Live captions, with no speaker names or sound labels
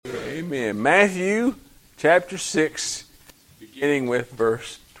Amen. Matthew chapter 6, beginning with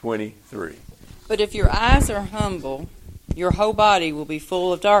verse 23. But if your eyes are humble, your whole body will be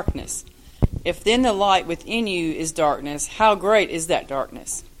full of darkness. If then the light within you is darkness, how great is that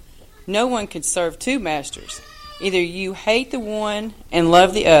darkness? No one can serve two masters. Either you hate the one and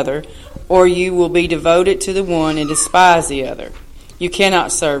love the other, or you will be devoted to the one and despise the other. You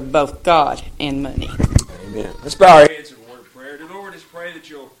cannot serve both God and money. Amen. Let's bow our heads in a word of prayer. Dear Lord, just pray that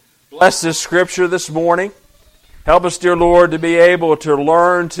you'll bless this scripture this morning. Help us, dear Lord, to be able to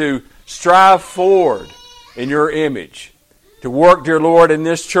learn to strive forward in your image. To work, dear Lord, in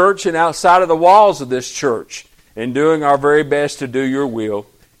this church and outside of the walls of this church, and doing our very best to do your will.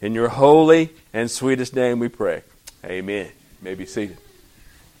 In your holy and sweetest name we pray. Amen. You may be seated.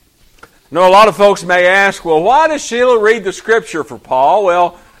 I know a lot of folks may ask, well, why does Sheila read the scripture for Paul?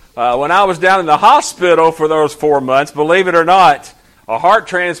 Well, when I was down in the hospital for those 4 months, believe it or not, a heart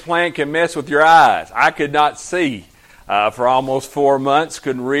transplant can mess with your eyes. I could not see for almost 4 months,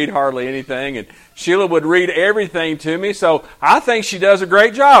 couldn't read hardly anything, and Sheila would read everything to me, so I think she does a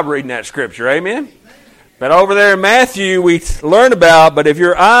great job reading that scripture. Amen? But over there in Matthew, we learn about, but if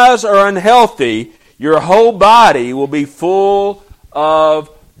your eyes are unhealthy, your whole body will be full of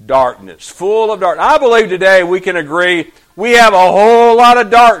darkness. Full of darkness. I believe today we can agree we have a whole lot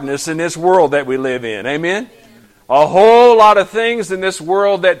of darkness in this world that we live in. Amen? A whole lot of things in this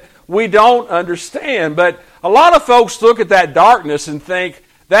world that we don't understand. But a lot of folks look at that darkness and think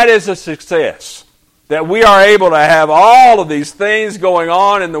that is a success. That we are able to have all of these things going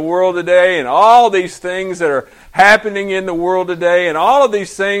on in the world today, and all these things that are happening in the world today, and all of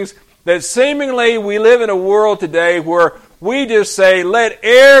these things that seemingly we live in a world today where we just say, let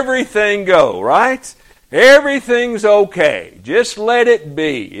everything go, right? Everything's okay. Just let it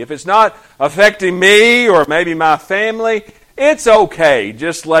be. If it's not affecting me or maybe my family, it's okay.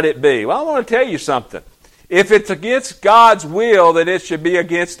 Just let it be. Well, I want to tell you something. If it's against God's will, then it should be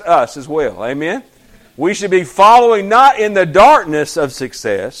against us as well. Amen? We should be following not in the darkness of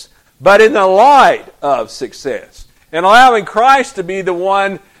success, but in the light of success. And allowing Christ to be the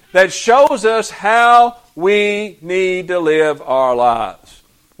one that shows us how we need to live our lives.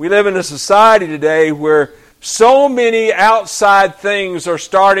 We live in a society today where so many outside things are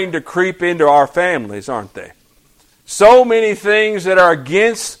starting to creep into our families, aren't they? So many things that are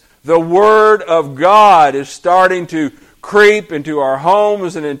against the Word of God is starting to creep into our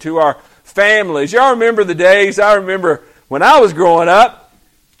homes and into our families. Y'all remember the days, I remember when I was growing up,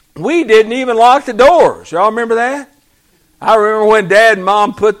 we didn't even lock the doors. Y'all remember that? I remember when Dad and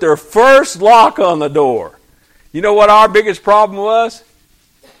Mom put their first lock on the door. You know what our biggest problem was?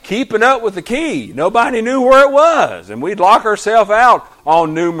 Keeping up with the key. Nobody knew where it was. And we'd lock ourselves out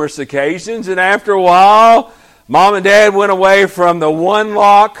on numerous occasions. And after a while, Mom and Dad went away from the one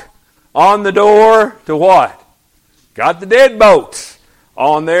lock on the door to what? Got the deadbolts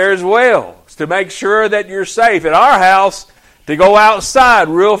on there as well, to make sure that you're safe. At our house, to go outside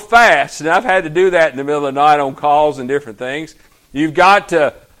real fast, and I've had to do that in the middle of the night on calls and different things, you've got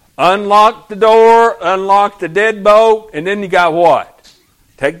to unlock the door, unlock the deadbolt, and then you got what?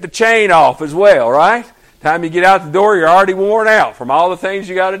 Take the chain off as well, right? Time you get out the door, you're already worn out from all the things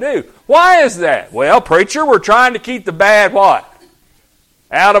you got to do. Why is that? Well, preacher, we're trying to keep the bad what?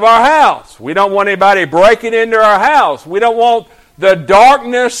 Out of our house. We don't want anybody breaking into our house. We don't want the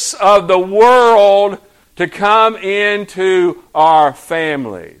darkness of the world to come into our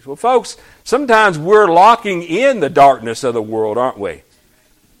families. Well, folks, sometimes we're locking in the darkness of the world, aren't we?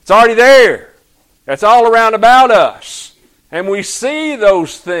 It's already there. It's all around about us. And we see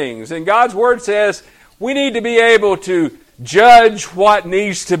those things. And God's Word says we need to be able to judge what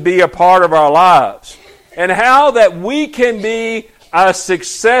needs to be a part of our lives. And how that we can be a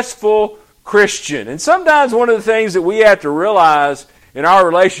successful Christian. And sometimes one of the things that we have to realize in our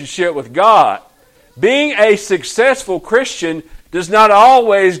relationship with God, being a successful Christian does not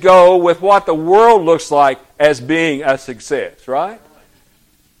always go with what the world looks like as being a success, right?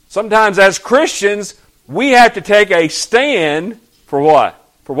 Sometimes as Christians, we have to take a stand for what?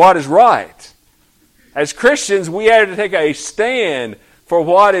 For what is right. As Christians, we have to take a stand for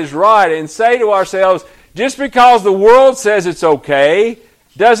what is right and say to ourselves, just because the world says it's okay,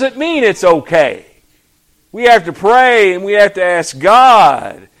 doesn't mean it's okay. We have to pray and we have to ask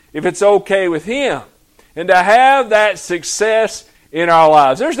God if it's okay with Him. And to have that success in our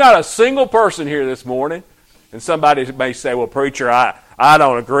lives. There's not a single person here this morning, and somebody may say, well, preacher, I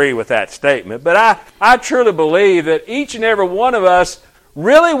don't agree with that statement. But I truly believe that each and every one of us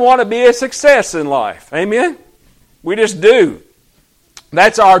really want to be a success in life. Amen? We just do.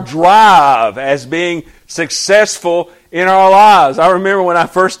 That's our drive as being successful in our lives. I remember when I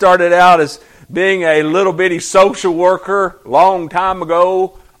first started out as being a little bitty social worker a long time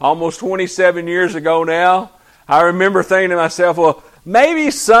ago, almost 27 years ago now. I remember thinking to myself, well,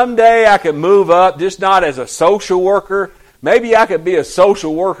 maybe someday I could move up, just not as a social worker. Maybe I could be a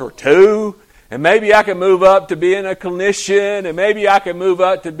social worker too. And maybe I could move up to being a clinician. And maybe I could move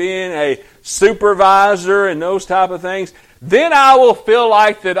up to being a supervisor and those type of things. Then I will feel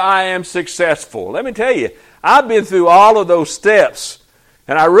like that I am successful. Let me tell you, I've been through all of those steps.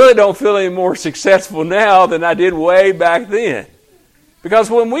 And I really don't feel any more successful now than I did way back then. Because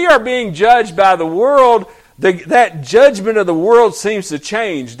when we are being judged by the world, that judgment of the world seems to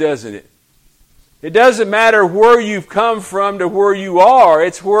change, doesn't it? It doesn't matter where you've come from to where you are.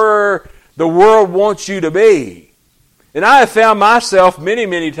 It's where the world wants you to be. And I have found myself many,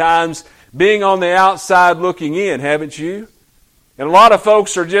 many times being on the outside looking in, haven't you? And a lot of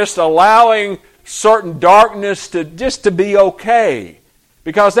folks are just allowing certain darkness to be okay.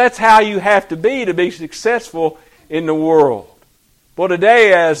 Because that's how you have to be successful in the world. Well,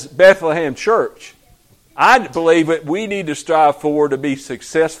 today as Bethlehem Church, I believe that we need to strive forward to be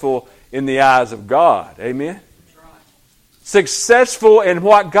successful in the eyes of God. Amen? Successful in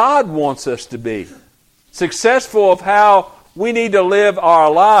what God wants us to be. Successful of how we need to live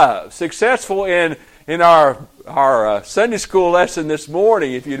our lives. Successful in our Sunday school lesson this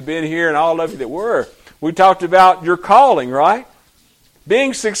morning, if you'd been here and all of you that were, we talked about your calling, right?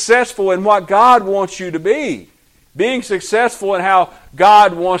 Being successful in what God wants you to be. Being successful in how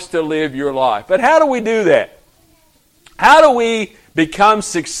God wants to live your life. But how do we do that? How do we become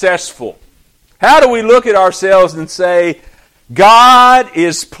successful? How do we look at ourselves and say, God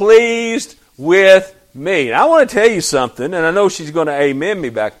is pleased with me? And I want to tell you something, and I know she's going to amen me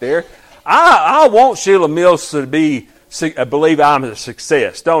back there. I want Sheila Mills to believe I'm a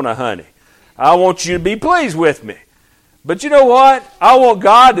success, don't I, honey? I want you to be pleased with me. But you know what? I want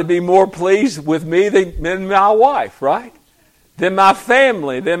God to be more pleased with me than my wife, right? Than my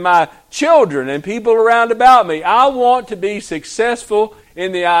family, than my children and people around about me. I want to be successful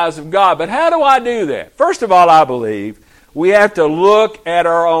in the eyes of God. But how do I do that? First of all, I believe we have to look at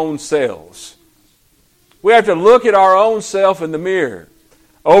our own selves. We have to look at our own self in the mirror.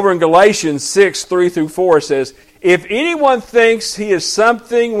 Over in Galatians 6, 3 through 4 it says, if anyone thinks he is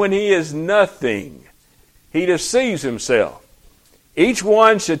something when he is nothing, he deceives himself. Each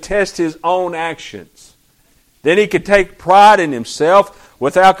one should test his own actions. Then he could take pride in himself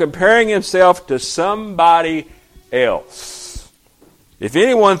without comparing himself to somebody else. If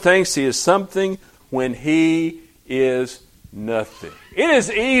anyone thinks he is something when he is nothing. It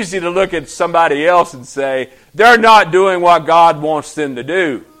is easy to look at somebody else and say, they're not doing what God wants them to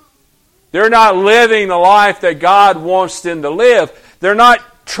do. They're not living the life that God wants them to live. They're not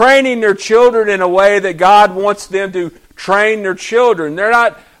training their children in a way that God wants them to train their children. They're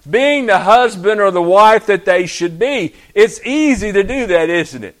not being the husband or the wife that they should be. It's easy to do that,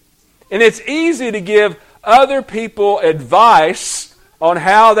 isn't it? And it's easy to give other people advice on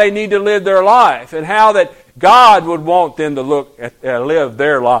how they need to live their life and how that God would want them to live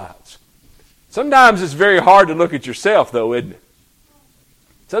their lives. Sometimes it's very hard to look at yourself, though, isn't it?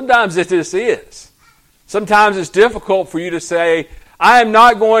 Sometimes it just is. Sometimes it's difficult for you to say, I am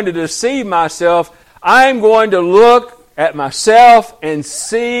not going to deceive myself. I am going to look at myself and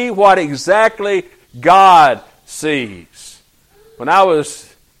see what exactly God sees. When I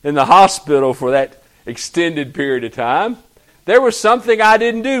was in the hospital for that extended period of time, there was something I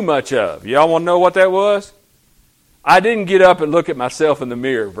didn't do much of. Y'all want to know what that was? I didn't get up and look at myself in the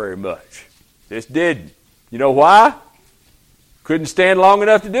mirror very much. Just didn't. You know why? Couldn't stand long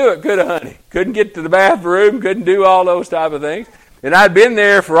enough to do it, could I, honey? Couldn't get to the bathroom, couldn't do all those type of things. And I'd been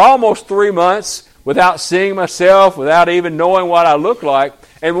there for almost 3 months without seeing myself, without even knowing what I looked like.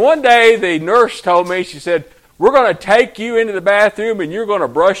 And one day the nurse told me, she said, we're going to take you into the bathroom and you're going to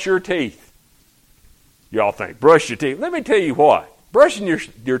brush your teeth. Y'all think, brush your teeth. Let me tell you what. Brushing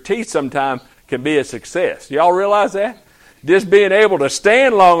your teeth sometimes can be a success. Y'all realize that? Just being able to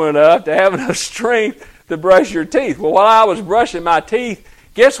stand long enough to have enough strength to brush your teeth. Well, while I was brushing my teeth,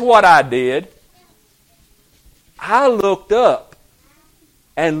 guess what I did? I looked up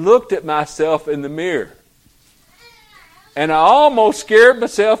and looked at myself in the mirror. And I almost scared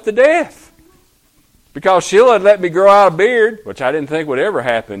myself to death. Because Sheila had let me grow out a beard, which I didn't think would ever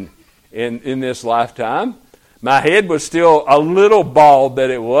happen in this lifetime. My head was still a little bald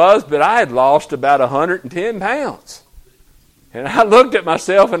that it was, but I had lost about 110 pounds. And I looked at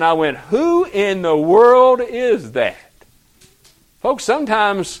myself and I went, who in the world is that? Folks,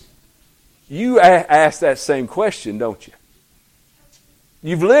 sometimes you ask that same question, don't you?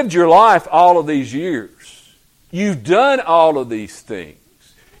 You've lived your life all of these years. You've done all of these things.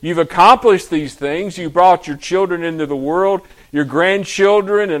 You've accomplished these things. You brought your children into the world, your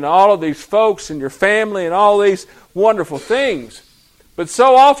grandchildren, and all of these folks, and your family, and all these wonderful things. But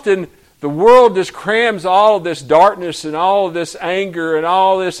so often, the world just crams all of this darkness and all of this anger and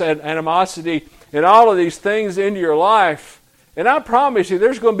all this animosity and all of these things into your life. And I promise you,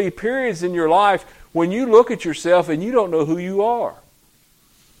 there's going to be periods in your life when you look at yourself and you don't know who you are.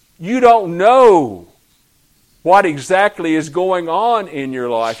 You don't know what exactly is going on in your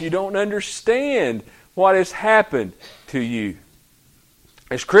life. You don't understand what has happened to you.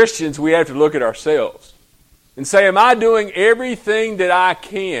 As Christians, we have to look at ourselves and say, am I doing everything that I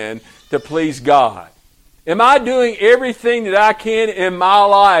can to please God? Am I doing everything that I can in my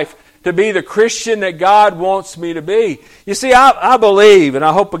life to be the Christian that God wants me to be? You see, I believe, and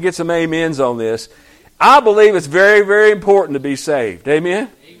I hope I get some amens on this, I believe it's very, very important to be saved. Amen?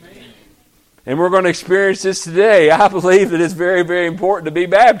 And we're going to experience this today. I believe that it's very, very important to be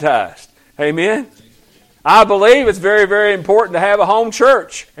baptized. Amen? I believe it's very, very important to have a home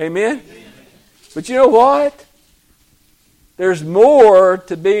church. Amen? But you know what? There's more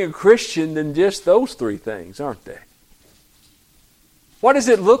to being a Christian than just those three things, aren't there? What does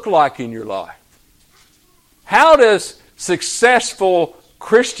it look like in your life? How does successful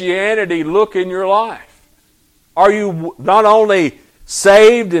Christianity look in your life? Are you not only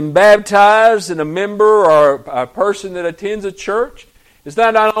saved and baptized and a member or a person that attends a church? It's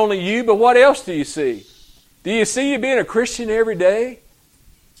not only you, but what else do you see? Do you see you being a Christian every day?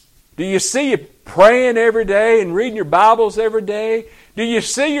 Do you see you praying every day and reading your Bibles every day? Do you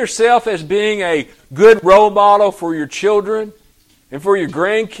see yourself as being a good role model for your children and for your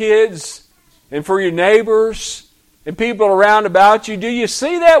grandkids and for your neighbors and people around about you? Do you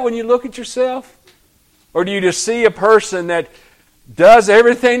see that when you look at yourself? Or do you just see a person that does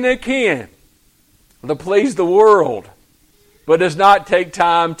everything they can to please the world, but does not take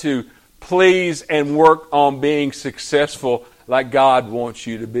time to please and work on being successful like God wants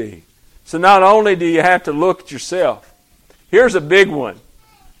you to be? So not only do you have to look at yourself, here's a big one,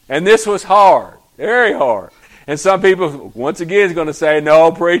 and this was hard, very hard. And some people, once again, is going to say,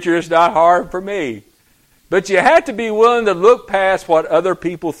 no, preacher, it's not hard for me. But you have to be willing to look past what other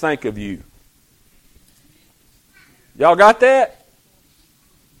people think of you. Y'all got that?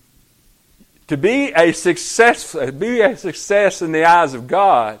 To be a success in the eyes of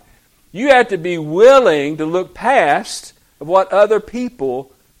God, you have to be willing to look past what other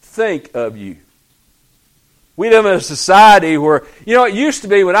people think of you. We live in a society where, it used to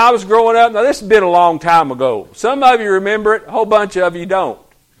be when I was growing up, now this has been a long time ago. Some of you remember it, a whole bunch of you don't.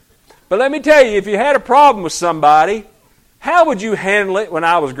 But let me tell you, if you had a problem with somebody, how would you handle it when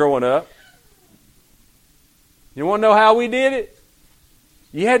I was growing up? You want to know how we did it?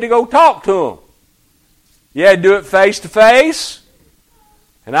 You had to go talk to them. You had to do it face to face.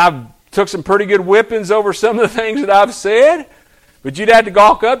 And I've took some pretty good whippings over some of the things that I've said. But you'd have to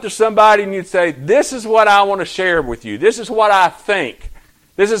walk up to somebody and you'd say, this is what I want to share with you. This is what I think.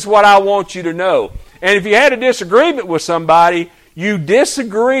 This is what I want you to know. And if you had a disagreement with somebody, you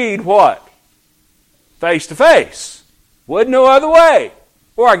disagreed what? Face to face. Wasn't no other way.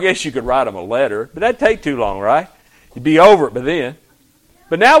 Or I guess you could write them a letter, but that'd take too long, right? You'd be over it by then.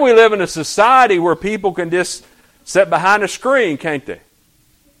 But now we live in a society where people can just sit behind a screen, can't they?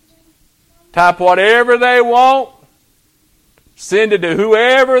 Type whatever they want, send it to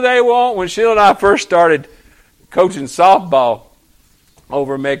whoever they want. When Sheila and I first started coaching softball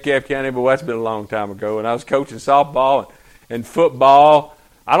over in Metcalfe County, but that's been a long time ago, and I was coaching softball and football.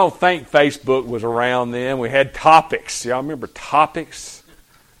 I don't think Facebook was around then. We had Topics. Y'all remember Topics?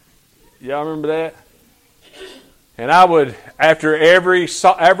 Y'all remember that? And I would, after every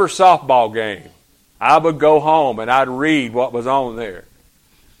softball game, I would go home and I'd read what was on there.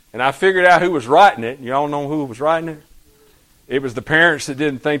 And I figured out who was writing it. Y'all know who was writing it? It was the parents that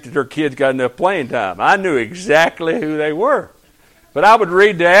didn't think that their kids got enough playing time. I knew exactly who they were. But I would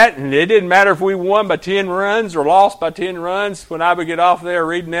read that, and it didn't matter if we won by 10 runs or lost by 10 runs. When I would get off there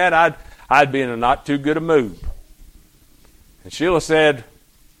reading that, I'd be in a not too good a mood. And Sheila said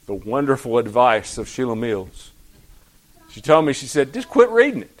the wonderful advice of Sheila Mills. She told me, she said, just quit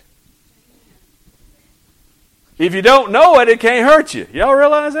reading it. If you don't know it, it can't hurt you. Y'all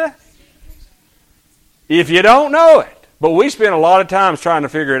realize that? If you don't know it. But we spend a lot of time trying to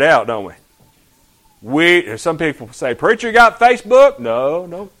figure it out, don't we? Some people say, preacher, you got Facebook?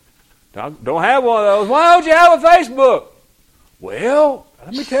 No, don't have one of those. Why don't you have a Facebook? Well,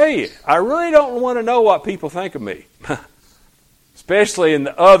 let me tell you, I really don't want to know what people think of me. Especially in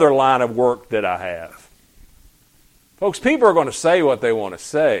the other line of work that I have. Folks, people are going to say what they want to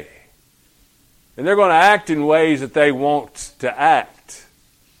say. And they're going to act in ways that they want to act.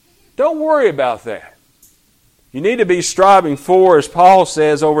 Don't worry about that. You need to be striving for, as Paul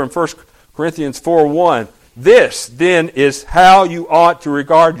says over in 1 Corinthians 4:1, this then is how you ought to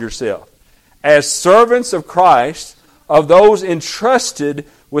regard yourself, as servants of Christ, of those entrusted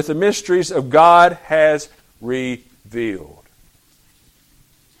with the mysteries of God has revealed.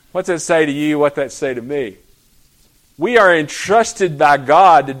 What's that say to you? What's that say to me? We are entrusted by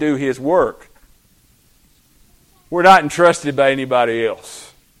God to do His work. We're not entrusted by anybody else.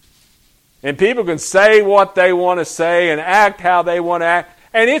 And people can say what they want to say and act how they want to act,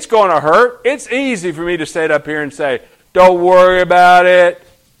 and it's going to hurt. It's easy for me to stand up here and say, don't worry about it.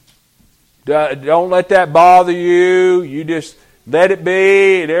 Don't let that bother you. You just let it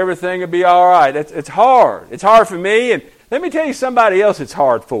be, and everything will be all right. It's hard. It's hard for me, and let me tell you somebody else it's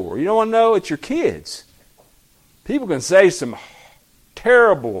hard for. You don't want to know? It's your kids. People can say some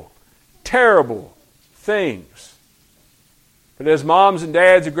terrible, terrible things. But as moms and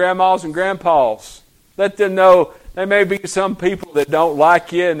dads and grandmas and grandpas, let them know there may be some people that don't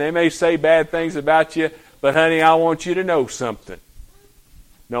like you and they may say bad things about you, but honey, I want you to know something.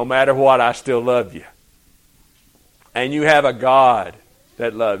 No matter what, I still love you. And you have a God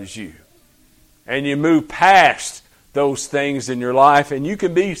that loves you. And you move past those things in your life and you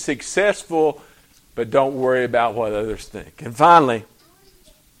can be successful, but don't worry about what others think. And finally,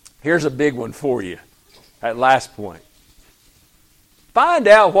 here's a big one for you, that last point. Find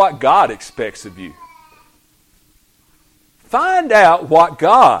out what God expects of you. Find out what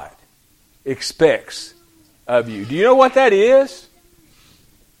God expects of you. Do you know what that is?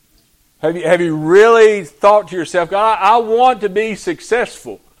 Have you really thought to yourself, God, I want to be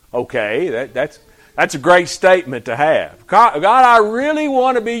successful? Okay, that's a great statement to have. God, I really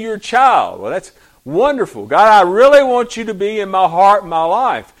want to be your child. Well, that's wonderful. God, I really want you to be in my heart and my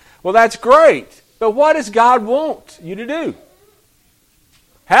life. Well, that's great. But what does God want you to do?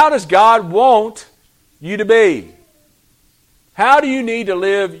 How does God want you to be? How do you need to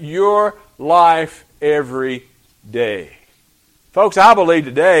live your life every day? Folks, I believe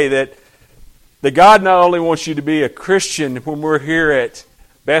today that God not only wants you to be a Christian when we're here at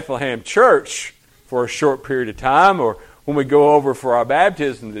Bethlehem Church for a short period of time or when we go over for our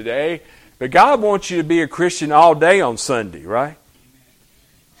baptism today, but God wants you to be a Christian all day on Sunday, right?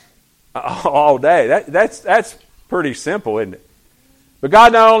 All day. That's pretty simple, isn't it? But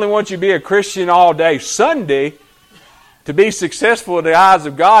God not only wants you to be a Christian all day Sunday, to be successful in the eyes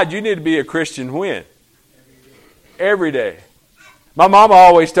of God, you need to be a Christian when? Every day. My mama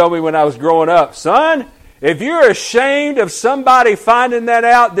always told me when I was growing up, son, if you're ashamed of somebody finding that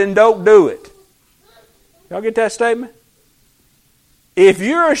out, then don't do it. Y'all get that statement? If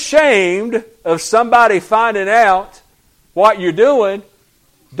you're ashamed of somebody finding out what you're doing,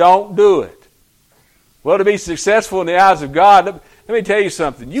 don't do it. Well, to be successful in the eyes of God, let me tell you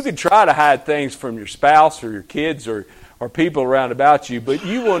something. You can try to hide things from your spouse or your kids or people around about you, but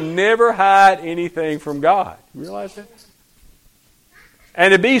you will never hide anything from God. You realize that?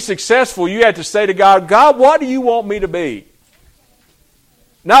 And to be successful, you have to say to God, God, what do you want me to be?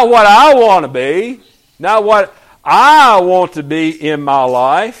 Not what I want to be. Not what I want to be in my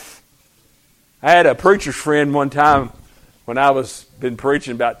life. I had a preacher's friend one time when I was been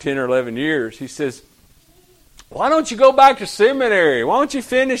preaching about 10 or 11 years. He says, why don't you go back to seminary? Why don't you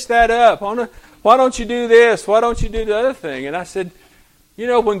finish that up? Why don't you do this? Why don't you do the other thing? And I said,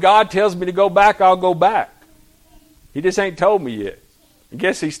 when God tells me to go back, I'll go back. He just ain't told me yet. I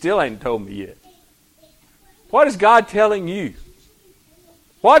guess He still ain't told me yet. What is God telling you?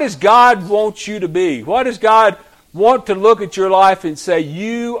 What does God want you to be? What does God want to look at your life and say,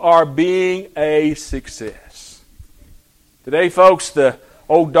 you are being a success? Today, folks, the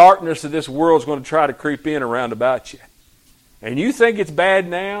old darkness of this world is going to try to creep in around about you. And you think it's bad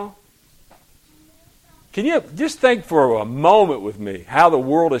now? Can you just think for a moment with me how the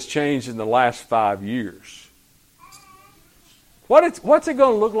world has changed in the last 5 years? What's it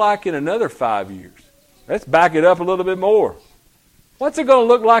going to look like in another 5 years? Let's back it up a little bit more. What's it going to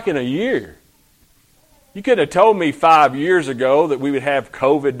look like in a year? You could have told me 5 years ago that we would have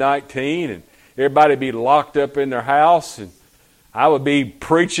COVID-19 and everybody would be locked up in their house and I would be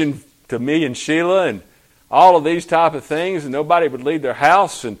preaching to me and Sheila and all of these type of things and nobody would leave their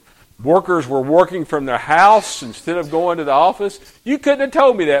house and workers were working from their house instead of going to the office. You couldn't have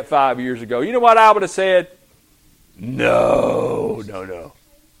told me that 5 years ago. You know what I would have said? No.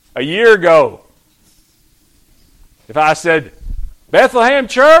 A year ago, if I said, Bethlehem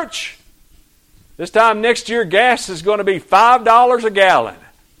Church, this time next year gas is going to be $5 a gallon.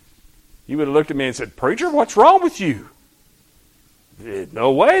 you would have looked at me and said, "Preacher, what's wrong with you?"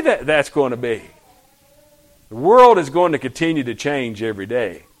 No way that's going to be. The world is going to continue to change every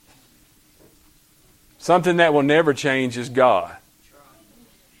day. Something that will never change is God.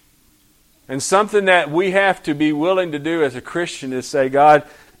 And something that we have to be willing to do as a Christian is say, God,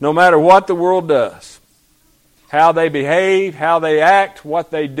 no matter what the world does, how they behave, how they act,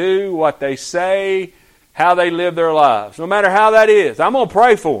 what they do, what they say, how they live their lives, no matter how that is, I'm going to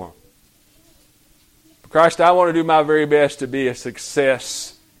pray for them. Christ, I want to do my very best to be a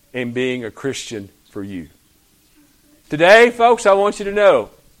success in being a Christian for you. Today, folks, I want you to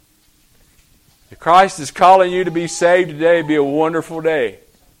know that Christ is calling you to be saved today. It'd be a wonderful day.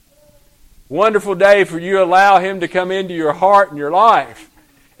 Wonderful day for you to allow Him to come into your heart and your life.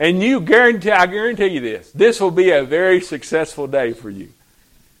 And I guarantee you this will be a very successful day for you.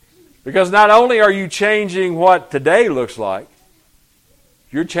 Because not only are you changing what today looks like,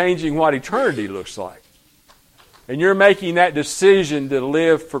 you're changing what eternity looks like. And you're making that decision to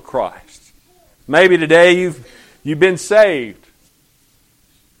live for Christ. Maybe today you've been saved.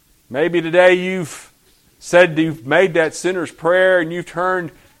 Maybe today you've made that sinner's prayer and you've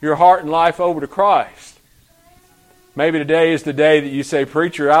turned your heart and life over to Christ. Maybe today is the day that you say,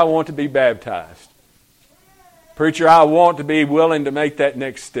 "Preacher, I want to be baptized. Preacher, I want to be willing to make that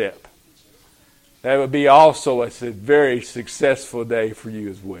next step." That would be also a very successful day for you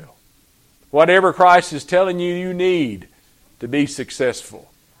as well. Whatever Christ is telling you you need to be successful,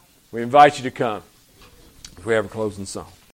 we invite you to come. We have a closing song.